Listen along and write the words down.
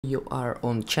You are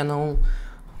on channel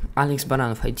Alex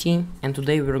Baranov IT, and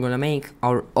today we're gonna make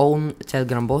our own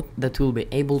Telegram bot that will be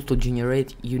able to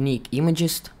generate unique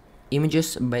images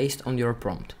based on your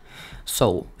prompt.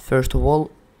 So first of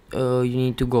all, you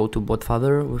need to go to bot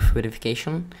father with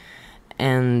verification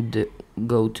and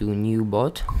go to new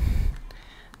bot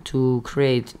to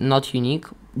create not unique,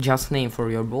 just name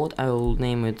for your bot. I will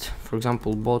name it, for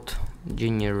example, bot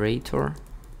generator,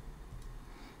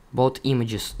 bot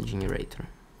images generator.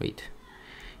 Wait,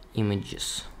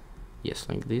 images, yes,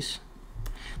 like this,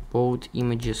 both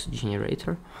images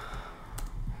generator,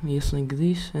 yes, like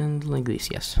this and like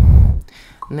this, yes.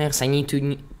 Next I need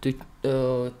to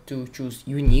choose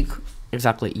unique,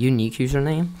 exactly, unique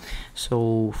username.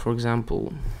 So for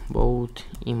example, both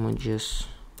images,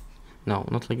 no,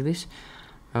 not like this,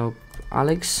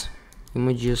 Alex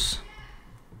images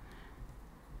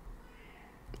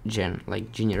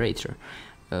like generator,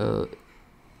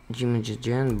 images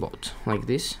gen bot, like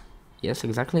this, yes,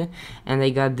 exactly. And I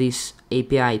got this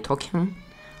API token.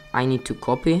 I need to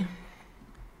copy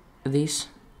this,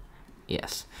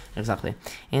 yes, exactly.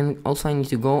 And also I need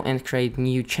to go and create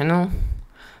new channel.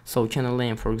 So channel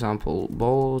name, for example,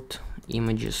 bot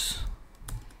images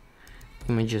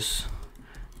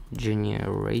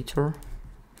generator.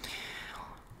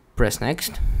 Press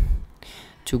next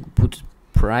to put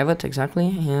private, exactly,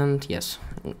 and yes,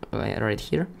 right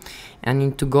here. I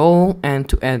need to go and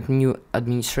to add new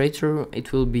administrator.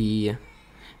 It will be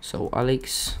so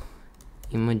Alex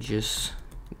images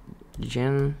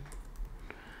gen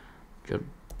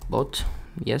bot.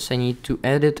 Yes, I need to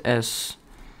add it as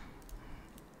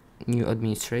new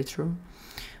administrator,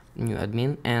 new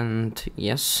admin, and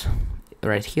yes,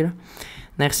 right here.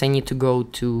 Next I need to go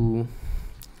to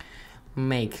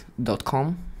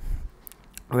make.com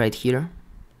right here.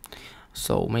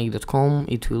 So make.com,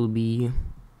 it will be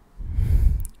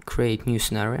create new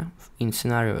scenario. In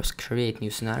scenarios, create new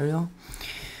scenario,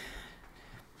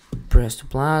 press to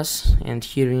plus, and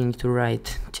here you need to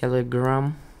write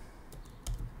telegram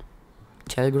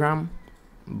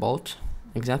bot,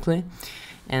 exactly.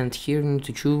 And here you need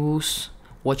to choose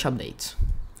watch updates.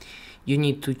 You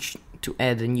need to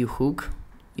add a new hook.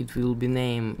 It will be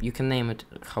you can name it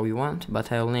how you want,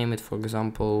 but I'll name it, for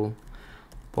example,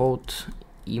 bot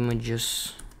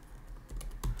images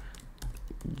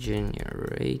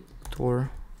generator,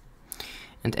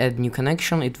 and add new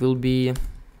connection. It will be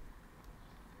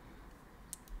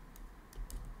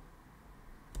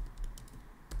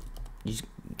just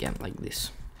again like this,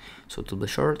 so to be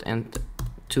short, and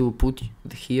to put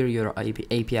here your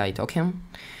API token,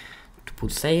 to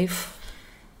put save,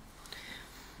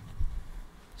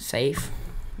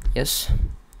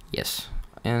 yes,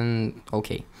 and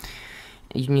okay.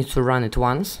 You need to run it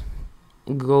once.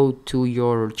 Go to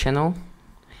your channel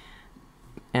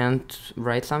and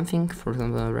write something. For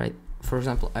example,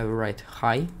 I will write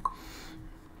hi.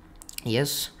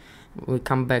 Yes, we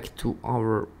come back to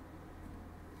our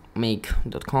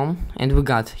make.com, and we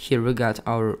got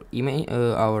our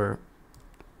email, our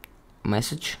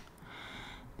message.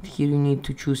 Here you need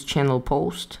to choose channel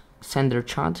post, sender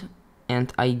chat,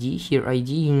 and ID. Here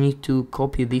ID, you need to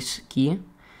copy this key.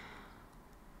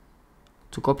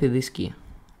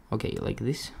 Okay, like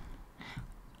this,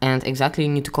 and exactly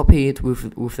you need to copy it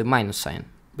with the minus sign,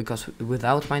 because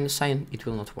without minus sign it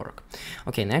will not work.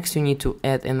 Okay, next you need to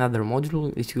add another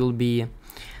module. It will be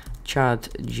chat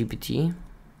GPT,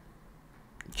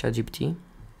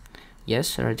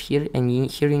 yes, right here,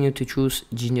 and here you need to choose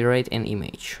generate an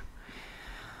image.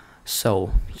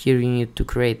 So here you need to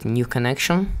create a new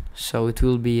connection, so it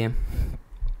will be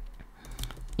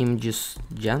images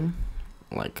gen,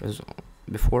 like as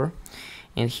before.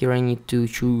 And here I need to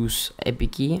choose API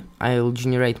key. I'll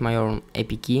generate my own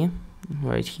API key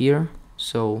right here.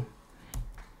 So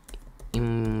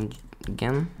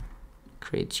again,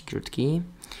 create secret key,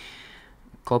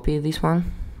 copy this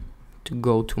one, to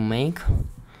go to make,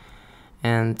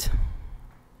 and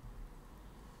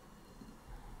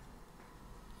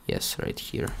yes, right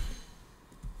here.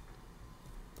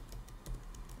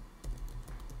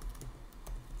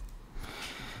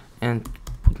 And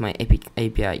put my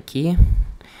API key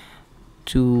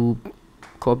to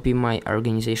copy my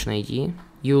organization ID.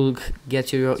 You'll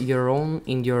get your own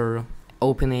in your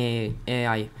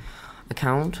OpenAI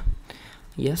account.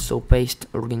 Yes, so paste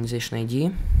organization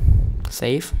ID,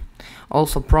 save.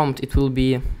 Also prompt, it will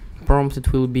be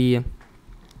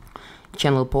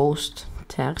channel post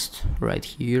text right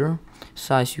here.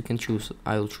 Size you can choose,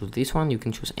 I will choose this one, you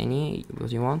can choose any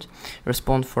what you want.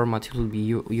 Response format, it will be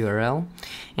URL,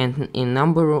 and in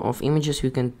number of images you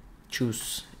can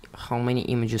choose how many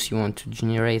images you want to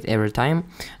generate every time.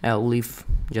 I'll leave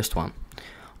just one.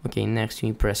 Okay, next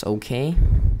you press OK,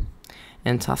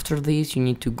 and after this you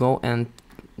need to go and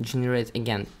generate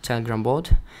again Telegram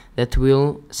bot that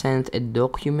will send a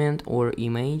document or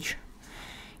image.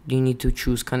 You need to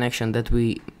choose connection that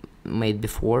we made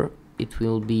before. It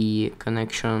will be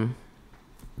connection,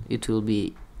 it will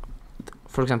be,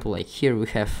 for example, like here we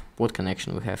have, what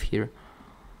connection we have here?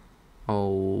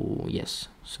 Oh yes,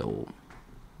 so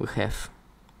we have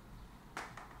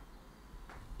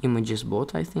images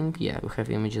bot, I think. Yeah, we have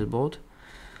images bot.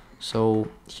 So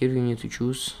here you need to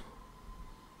choose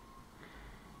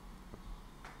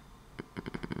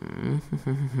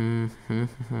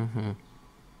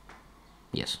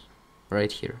yes,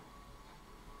 right here,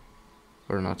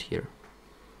 or not here,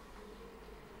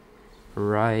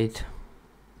 right.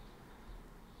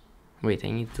 Wait,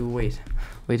 I need to wait.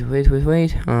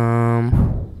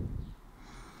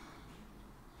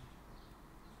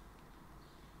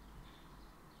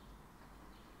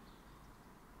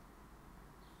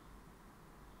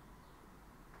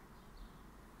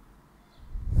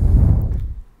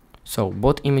 So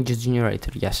bot images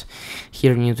generator, yes.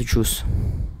 Here you need to choose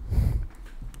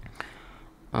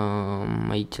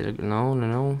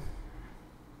no.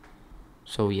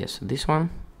 So yes, this one.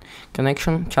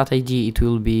 Connection, chat ID, it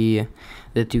will be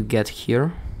that you get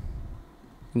here.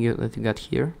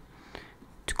 To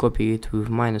copy it with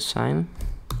minus sign.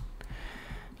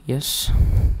 Yes,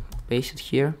 paste it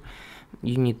here.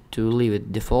 You need to leave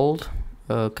it default.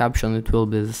 Caption, it will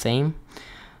be the same.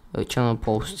 Channel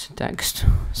post text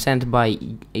sent by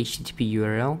HTTP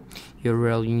URL.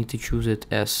 You need to choose it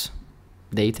as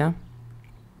data.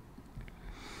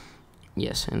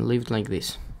 Yes, and leave it like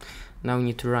this. Now we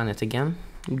need to run it again.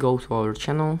 Go to our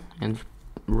channel and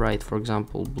write, for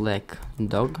example, black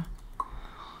dog.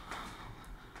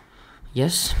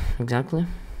 Yes, exactly.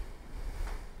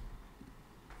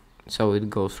 So it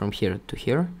goes from here to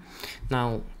here.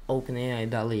 Now OpenAI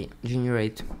Dall-E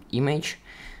generate image.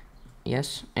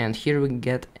 Yes, and here we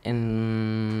get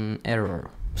an error.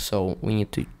 So we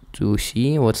need to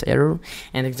see what's error.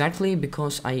 And exactly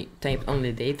because I typed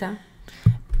only data,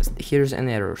 here's an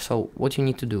error. So what you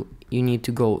need to do, you need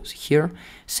to go here,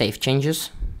 save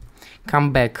changes,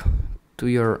 come back to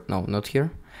your, no, not here,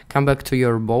 come back to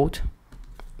your bot,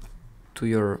 to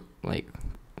your, like,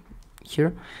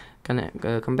 here,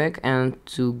 come back and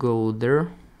to go there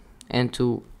and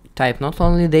to type not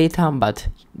only data, but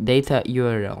data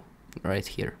URL right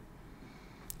here.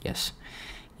 Yes,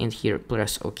 and here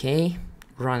press OK,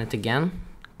 run it again,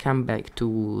 come back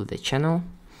to the channel,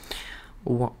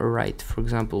 write, for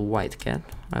example, white cat.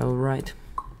 I will write,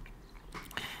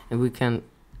 and we can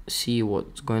see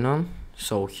what's going on.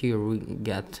 So here we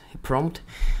get a prompt,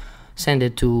 send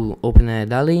it to OpenAI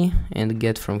Dall-E and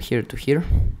get from here to here.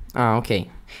 Okay,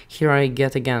 here I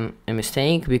get again a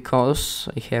mistake because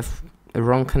I have a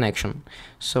wrong connection.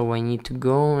 So I need to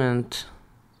go and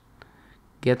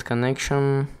get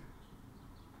connection.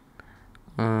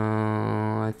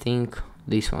 I think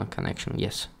this one connection.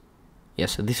 Yes,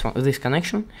 this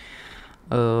connection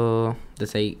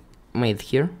that I made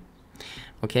here.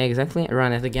 Okay, exactly.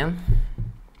 Run it again.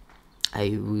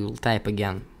 I will type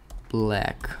again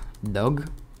black dog,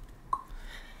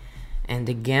 and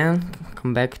again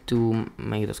come back to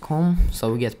make.com.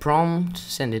 So we get prompt,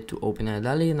 send it to OpenAI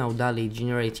Dall-E. Now Dall-E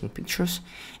generating pictures,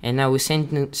 and now we're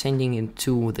sending it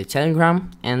to the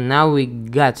Telegram, and now we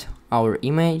got our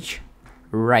image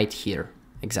right here.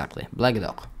 Exactly, black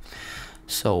dog.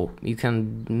 So you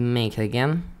can make it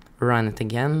again, run it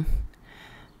again,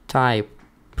 type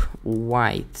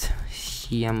white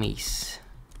Siamese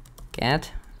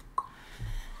cat,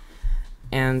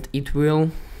 and it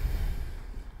will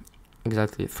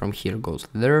exactly from here goes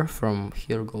there, from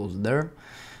here goes there,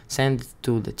 send it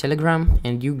to the Telegram,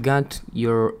 and you got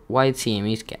your white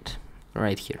Siamese cat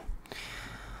right here.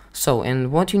 So,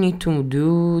 and what you need to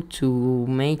do to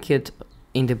make it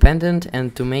independent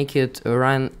and to make it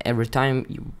run every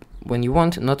time when you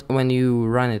want, not when you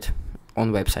run it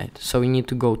on website. So you need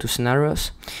to go to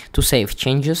scenarios, to save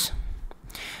changes,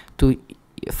 to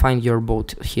find your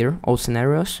bot here, all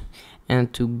scenarios,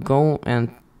 and to go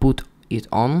and put it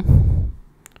on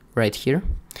right here.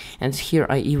 And here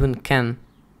I even can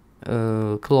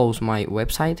close my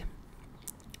website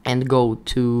and go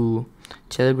to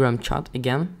Telegram chat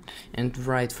again and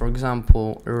write, for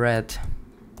example, red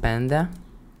panda,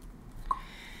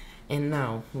 and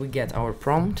now we get our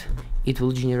prompt. It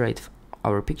will generate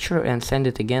our picture and send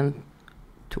it again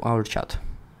to our chat.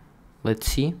 Let's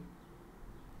see.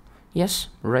 Yes,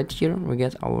 right here we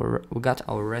got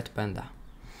our red panda.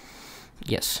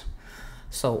 Yes,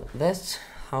 so that's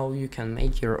how you can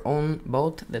make your own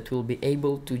bot that will be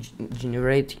able to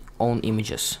generate own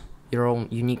images. your own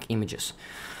unique images.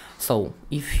 So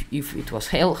if it was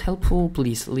helpful,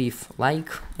 please leave like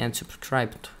and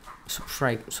subscribe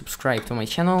to my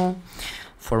channel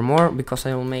for more, because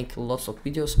I will make lots of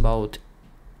videos about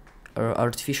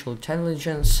artificial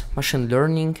intelligence, machine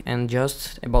learning, and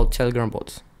just about Telegram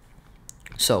bots.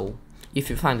 So if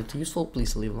you find it useful,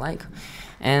 please leave a like,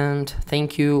 and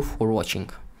thank you for watching.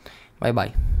 Bye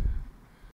bye.